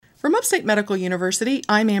From Upstate Medical University,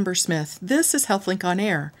 I'm Amber Smith. This is HealthLink on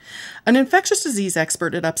Air. An infectious disease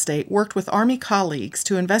expert at Upstate worked with Army colleagues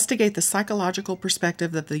to investigate the psychological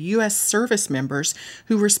perspective of the U.S. service members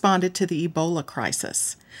who responded to the Ebola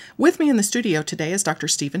crisis. With me in the studio today is Dr.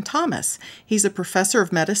 Stephen Thomas. He's a professor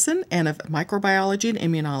of medicine and of microbiology and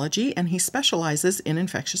immunology, and he specializes in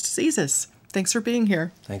infectious diseases. Thanks for being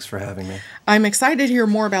here. Thanks for having me. I'm excited to hear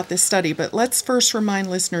more about this study, but let's first remind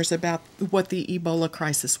listeners about what the Ebola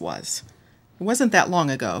crisis was. It wasn't that long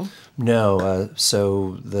ago. No,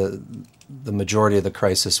 so the majority of the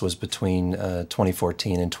crisis was between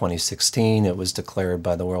 2014 and 2016. It was declared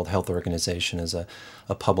by the World Health Organization as a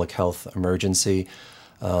public health emergency.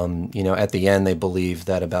 At the end, they believed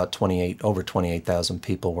that about over 28,000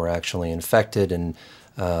 people were actually infected, and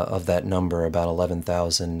of that number, about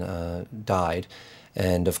 11,000 died.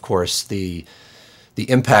 And of course, the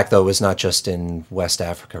impact, though, was not just in West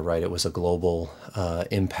Africa, right? It was a global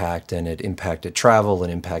impact, and it impacted travel,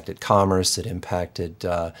 it impacted commerce, it impacted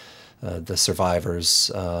the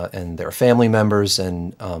survivors and their family members,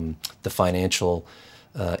 and the financial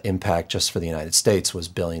impact just for the United States was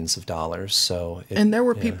billions of dollars. And there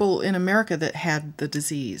were people in America that had the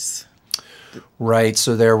disease. Right.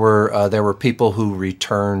 So there were people who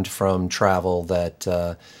returned from travel that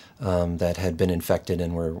had been infected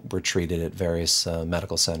and were treated at various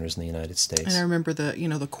medical centers in the United States. And I remember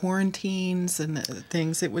the quarantines and the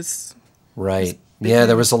things. It was right. Yeah,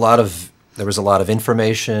 there was a lot of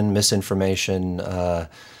information, misinformation,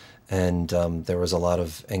 and there was a lot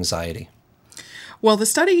of anxiety. Well, the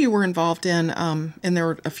study you were involved in, and there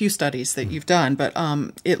were a few studies that you've done, but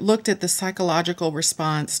it looked at the psychological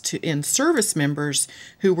response in service members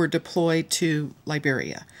who were deployed to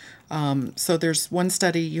Liberia. So there's one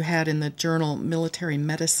study you had in the journal Military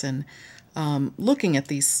Medicine looking at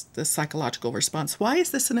the psychological response. Why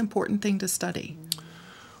is this an important thing to study?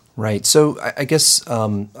 Right. So I guess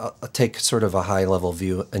I'll take sort of a high-level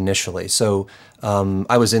view initially. So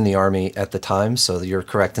I was in the Army at the time, so you're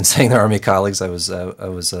correct in saying the Army colleagues. I was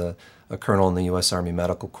a colonel in the U.S. Army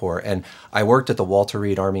Medical Corps, and I worked at the Walter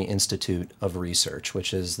Reed Army Institute of Research,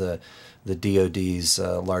 which is the DoD's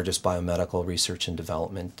largest biomedical research and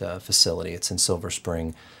development facility. It's in Silver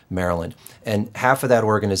Spring, Maryland. And half of that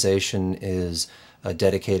organization is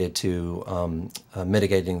dedicated to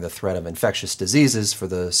mitigating the threat of infectious diseases for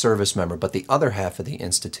the service member. But the other half of the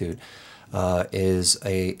institute is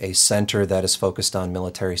a center that is focused on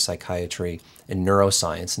military psychiatry and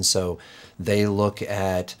neuroscience. And so they look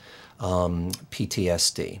at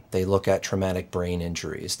PTSD, they look at traumatic brain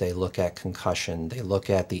injuries, they look at concussion, they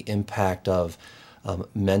look at the impact of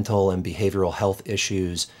mental and behavioral health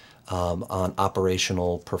issues on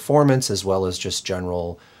operational performance as well as just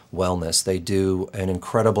general wellness. They do an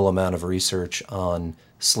incredible amount of research on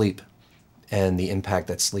sleep and the impact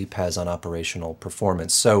that sleep has on operational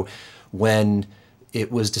performance. So when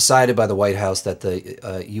it was decided by the White House that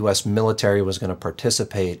the U.S. military was going to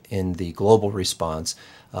participate in the global response,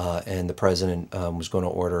 and the president was going to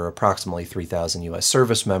order approximately 3,000 U.S.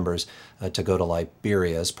 service members to go to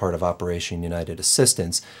Liberia as part of Operation United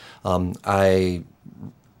Assistance,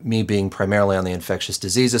 me being primarily on the infectious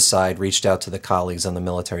diseases side, reached out to the colleagues on the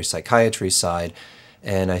military psychiatry side,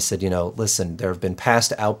 and I said, listen, there have been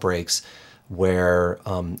past outbreaks where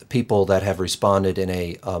people that have responded in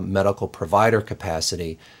a medical provider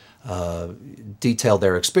capacity detailed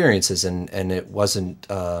their experiences, and it wasn't,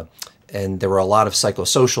 and there were a lot of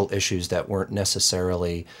psychosocial issues that weren't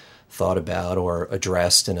necessarily thought about or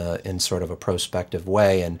addressed in sort of a prospective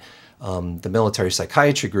way, and the military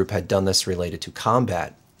psychiatry group had done this related to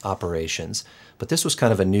combat operations, but this was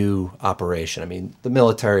kind of a new operation. I mean, the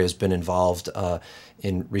military has been involved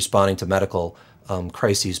in responding to medical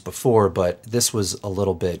crises before, but this was a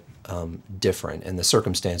little bit different, and the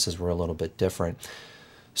circumstances were a little bit different.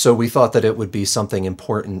 So we thought that it would be something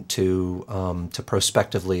important to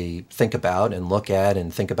prospectively think about and look at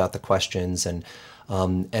and think about the questions, and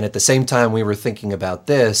at the same time we were thinking about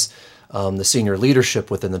this, the senior leadership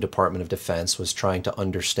within the Department of Defense was trying to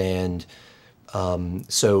understand.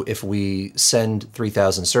 So if we send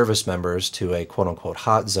 3,000 service members to a quote-unquote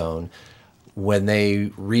hot zone, when they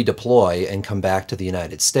redeploy and come back to the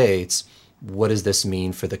United States, what does this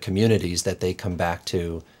mean for the communities that they come back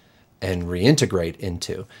to and reintegrate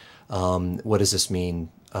into? What does this mean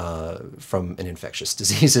from an infectious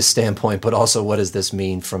diseases standpoint, but also what does this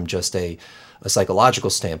mean from just a psychological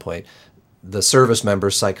standpoint? The service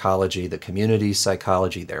members' psychology, the community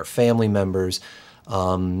psychology, their family members.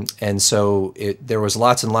 And so there was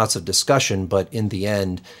lots and lots of discussion, but in the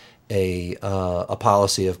end, a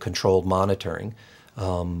policy of controlled monitoring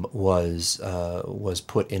was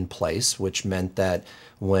put in place, which meant that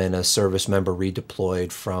when a service member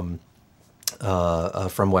redeployed from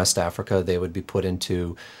West Africa, they would be put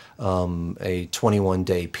into a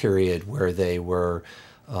 21-day period where they were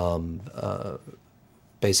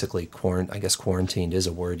basically quarantined is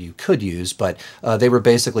a word you could use, but they were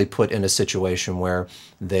basically put in a situation where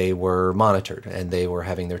they were monitored and they were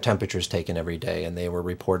having their temperatures taken every day, and they were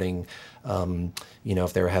reporting,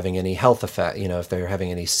 if they were having any health effect, if they were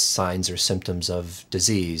having any signs or symptoms of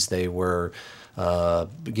disease. They were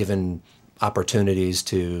given opportunities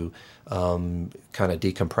to kind of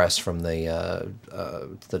decompress from the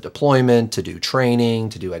deployment, to do training,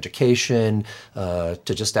 to do education, to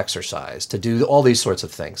just exercise, to do all these sorts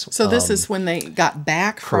of things. So this is when they got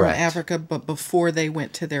back from correct. Africa, but before they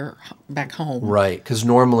went to their back home. Right, because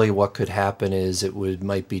normally what could happen is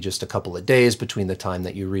might be just a couple of days between the time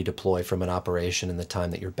that you redeploy from an operation and the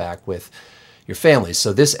time that you're back with your families.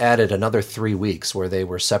 So this added another 3 weeks where they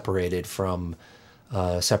were separated from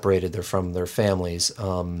their families.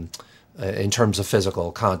 In terms of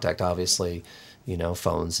physical contact, obviously,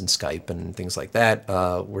 phones and Skype and things like that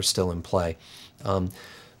were still in play.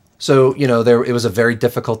 So it was a very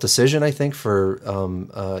difficult decision, I think, for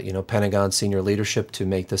Pentagon senior leadership to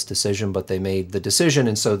make this decision, but they made the decision,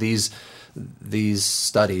 and so these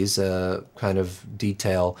studies kind of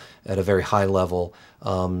detail at a very high level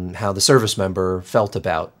how the service member felt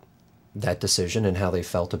about that decision and how they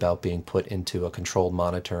felt about being put into a controlled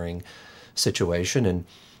monitoring situation. And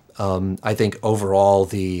I think overall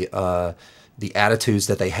the attitudes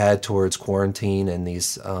that they had towards quarantine and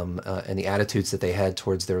and the attitudes that they had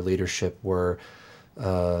towards their leadership were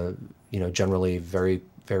generally very,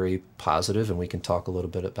 very positive, and we can talk a little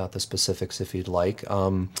bit about the specifics if you'd like.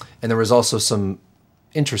 And there was also some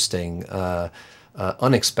interesting,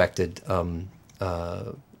 unexpected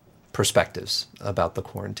perspectives about the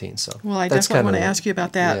quarantine. So, well, I definitely want to ask you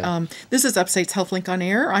about that. Yeah. This is Upstate's HealthLink on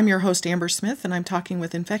Air. I'm your host, Amber Smith, and I'm talking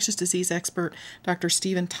with infectious disease expert Dr.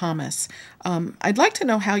 Stephen Thomas. I'd like to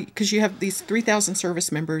know how, because you have these 3,000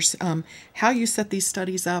 service members, how you set these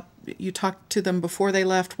studies up. You talked to them before they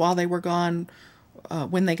left, while they were gone,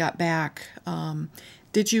 when they got back.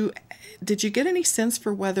 Did you get any sense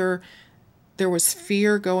for whether there was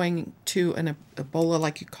fear going to an Ebola,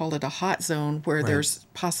 like you call it, a hot zone, where right. there's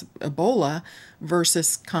Ebola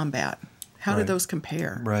versus combat? How right. do those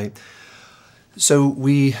compare? Right. So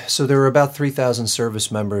there were about 3,000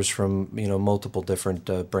 service members from multiple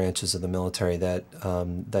different branches of the military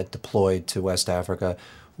that deployed to West Africa.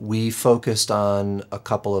 We focused on a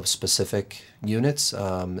couple of specific units.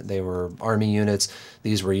 They were Army units.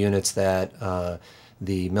 These were units that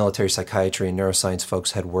the military psychiatry and neuroscience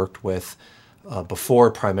folks had worked with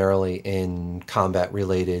before, primarily in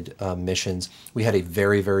combat-related missions. We had a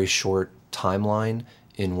very, very short timeline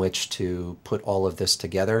in which to put all of this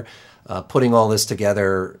together. Putting all this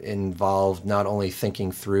together involved not only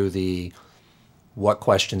thinking through what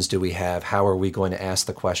questions do we have, how are we going to ask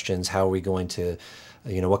the questions, how are we going to,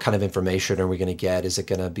 what kind of information are we going to get, is it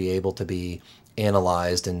going to be able to be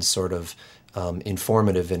analyzed and sort of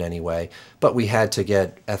informative in any way, but we had to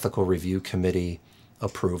get ethical review committee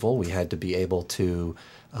approval. We had to be able to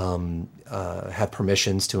have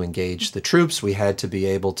permissions to engage the troops. We had to be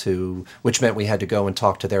able to, which meant we had to go and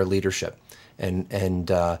talk to their leadership and had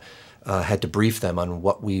to brief them on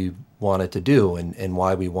what we wanted to do and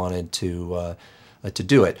why we wanted to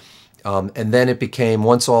do it. And then it became,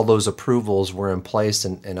 once all those approvals were in place,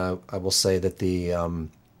 and I will say that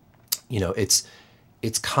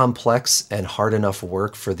it's complex and hard enough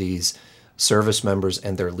work for these service members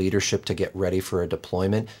and their leadership to get ready for a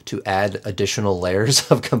deployment. To add additional layers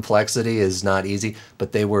of complexity is not easy,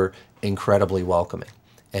 but they were incredibly welcoming,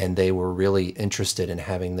 and they were really interested in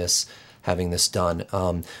having this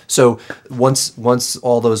done. So once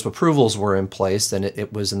all those approvals were in place, then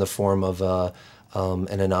it was in the form of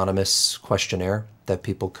an anonymous questionnaire that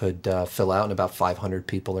people could fill out, and about 500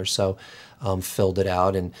 people or so filled it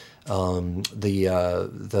out. And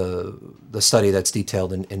the study that's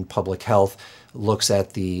detailed in Public Health looks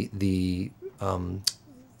at the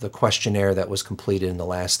questionnaire that was completed in the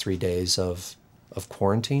last 3 days of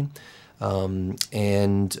quarantine,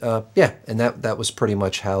 and that was pretty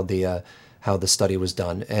much how the study was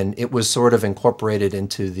done, and it was sort of incorporated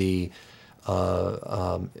into the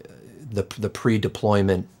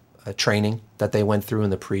pre-deployment training that they went through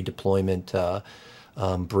in the pre-deployment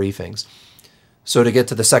briefings. So to get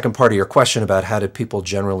to the second part of your question about how did people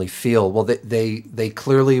generally feel, well, they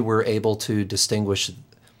clearly were able to distinguish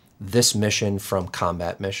this mission from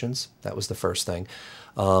combat missions. That was the first thing.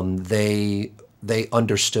 They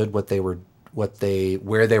understood where they were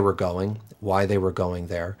going, why they were going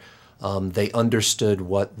there. They understood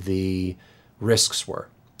what the risks were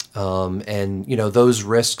And, those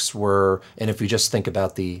risks were, and if we just think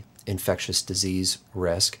about the infectious disease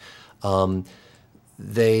risk,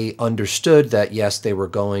 they understood that, yes, they were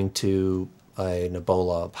going to an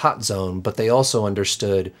Ebola hot zone, but they also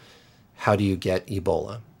understood how do you get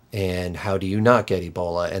Ebola and how do you not get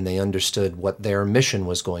Ebola. And they understood what their mission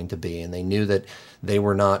was going to be. And they knew that they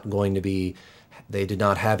were not going to be, they did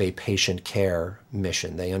not have a patient care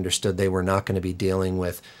mission. They understood they were not going to be dealing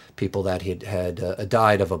with people that had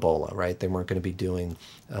died of Ebola, right? They weren't going to be dealing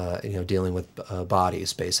with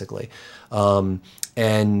bodies, basically.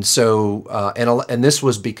 And so, and this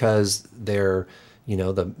was because the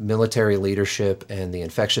military leadership and the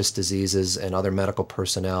infectious diseases and other medical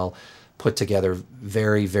personnel put together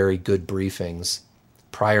very, very good briefings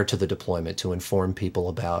prior to the deployment to inform people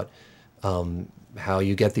about how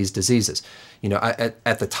you get these diseases.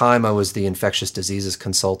 At the time, I was the infectious diseases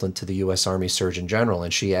consultant to the U.S. Army Surgeon General,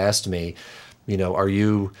 and she asked me, are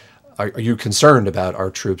you concerned about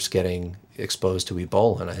our troops getting exposed to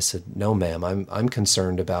Ebola? And I said, no, ma'am, I'm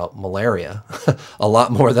concerned about malaria a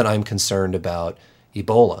lot more than I'm concerned about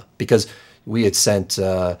Ebola, because we had sent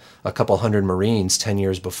a couple hundred Marines 10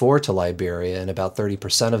 years before to Liberia, and about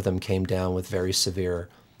 30% of them came down with very severe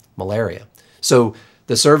malaria. So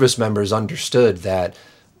the service members understood that,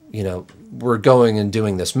 we're going and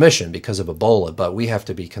doing this mission because of Ebola, but we have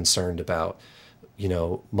to be concerned about,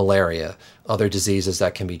 malaria, other diseases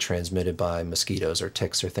that can be transmitted by mosquitoes or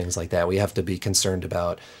ticks or things like that. We have to be concerned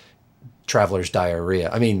about travelers' diarrhea.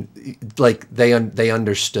 I mean, like they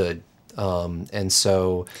understood. And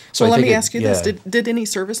so let me ask you this. Did any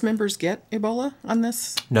service members get Ebola on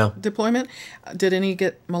this No. deployment? Did any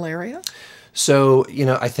get malaria? So,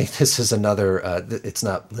 I think this is another, it's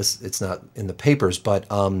not in the papers, but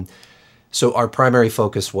so our primary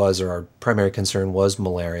focus was, or our primary concern was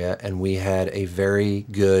malaria, and we had a very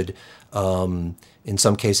good, in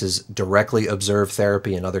some cases, directly observed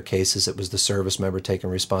therapy. In other cases, it was the service member taking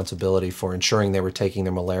responsibility for ensuring they were taking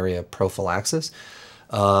their malaria prophylaxis.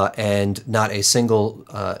 And not a single,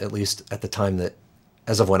 at least at the time that,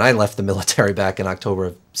 as of when I left the military back in October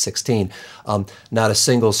of 16, not a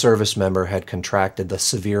single service member had contracted the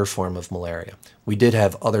severe form of malaria. We did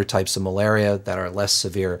have other types of malaria that are less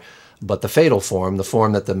severe, but the fatal form, the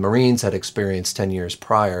form that the Marines had experienced 10 years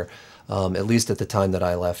prior, at least at the time that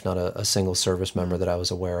I left, not a single service member that I was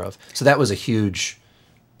aware of. So that was a huge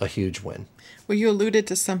win. Well, you alluded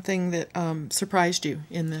to something that surprised you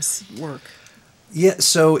in this work. Yeah,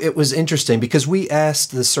 so it was interesting because we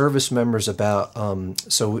asked the service members about,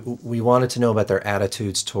 so we wanted to know about their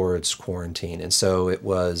attitudes towards quarantine. And so it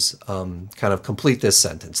was kind of complete this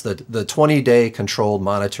sentence. The 20-day controlled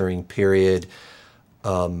monitoring period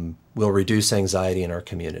will reduce anxiety in our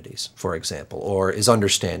communities, for example, or is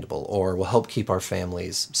understandable, or will help keep our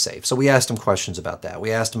families safe. So we asked them questions about that.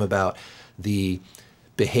 We asked them about the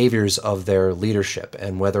behaviors of their leadership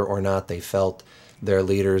and whether or not they felt their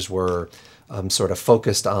leaders were sort of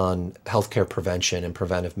focused on healthcare prevention and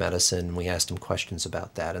preventive medicine. We asked them questions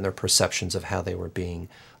about that and their perceptions of how they were being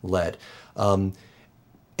led. And,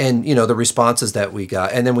 the responses that we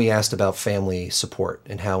got, and then we asked about family support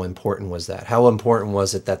and how important was that? How important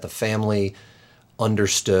was it that the family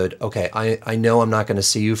understood, okay, I know I'm not going to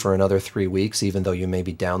see you for another 3 weeks, even though you may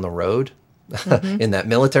be down the road in that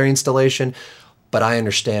military installation, but I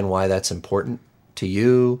understand why that's important to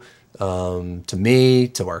you, to me,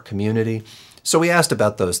 to our community. So we asked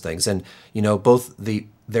about those things, and both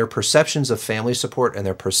their perceptions of family support and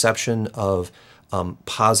their perception of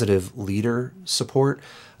positive leader support.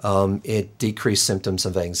 It decreased symptoms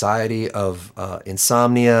of anxiety, of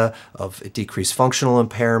insomnia, of decreased functional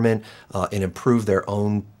impairment. It improved their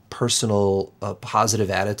own personal positive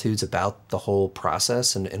attitudes about the whole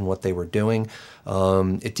process and what they were doing.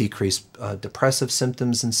 It decreased depressive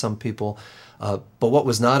symptoms in some people. But what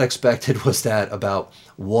was not expected was that about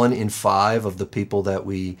 1 in 5 of the people that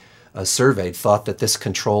we surveyed thought that this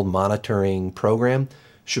controlled monitoring program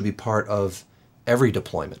should be part of every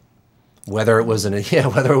deployment, whether it was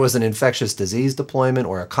an infectious disease deployment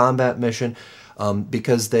or a combat mission,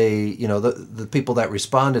 because they, the people that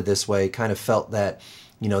responded this way kind of felt that,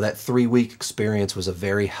 that 3-week experience was a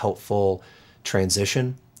very helpful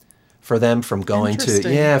transition for them from going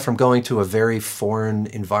to a very foreign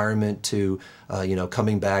environment to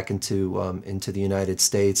coming back into the United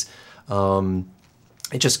States.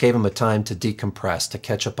 It just gave them a time to decompress, to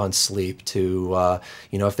catch up on sleep, to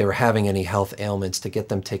if they were having any health ailments, to get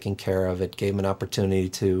them taken care of. It gave them an opportunity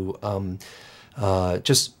to get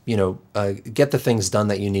the things done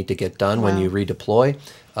that you need to get done when you redeploy,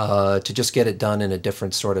 to just get it done in a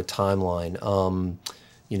different sort of timeline.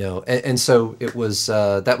 and so it was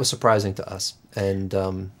that was surprising to us. And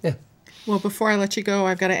yeah. Well, before I let you go,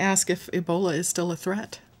 I've got to ask if Ebola is still a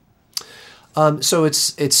threat. So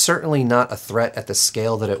it's certainly not a threat at the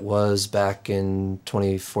scale that it was back in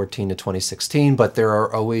 2014 to 2016, but there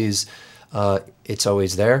are always it's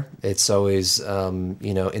always there. It's always in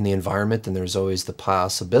the environment, and there's always the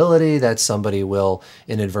possibility that somebody will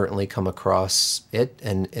inadvertently come across it,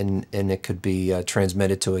 and it could be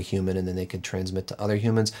transmitted to a human, and then they could transmit to other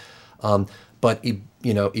humans. But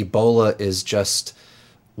Ebola is just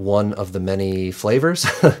one of the many flavors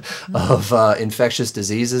of infectious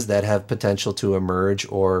diseases that have potential to emerge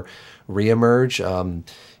or reemerge.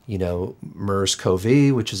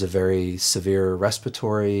 MERS-CoV, which is a very severe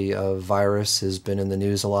respiratory virus, has been in the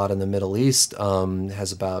news a lot in the Middle East,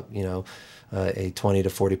 has about, a 20 to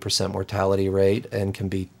 40% mortality rate and can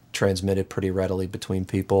be transmitted pretty readily between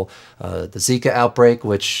people. The Zika outbreak,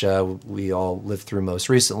 which we all lived through most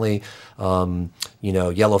recently.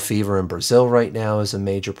 Yellow fever in Brazil right now is a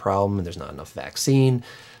major problem, and there's not enough vaccine.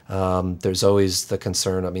 There's always the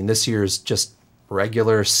concern. I mean, this year's just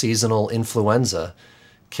regular seasonal influenza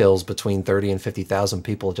kills between 30 and 50,000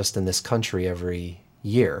 people just in this country every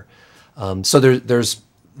year. So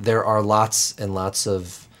there are lots and lots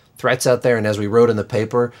of threats out there, and as we wrote in the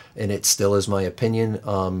paper, and it still is my opinion,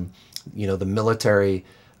 the military,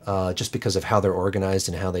 just because of how they're organized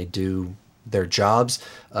and how they do their jobs,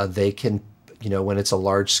 they can, when it's a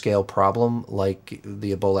large-scale problem like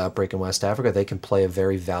the Ebola outbreak in West Africa, they can play a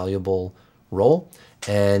very valuable role.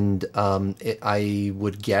 And I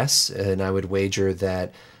would guess, and I would wager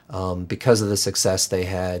that because of the success they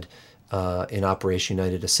had in Operation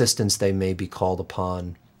United Assistance, they may be called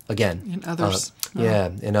upon again in others.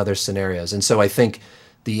 In other scenarios. And so I think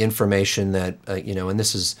the information that, and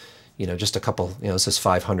this is, just a couple, this is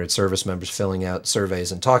 500 service members filling out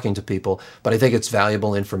surveys and talking to people, but I think it's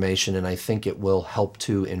valuable information, and I think it will help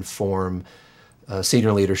to inform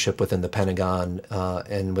senior leadership within the Pentagon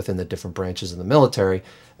and within the different branches of the military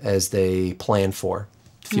as they plan for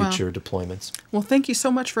future deployments. Well, thank you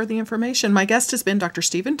so much for the information. My guest has been Dr.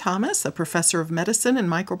 Stephen Thomas, a professor of medicine and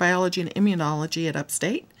microbiology and immunology at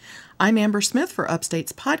Upstate. I'm Amber Smith for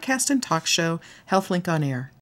Upstate's podcast and talk show, HealthLink on Air.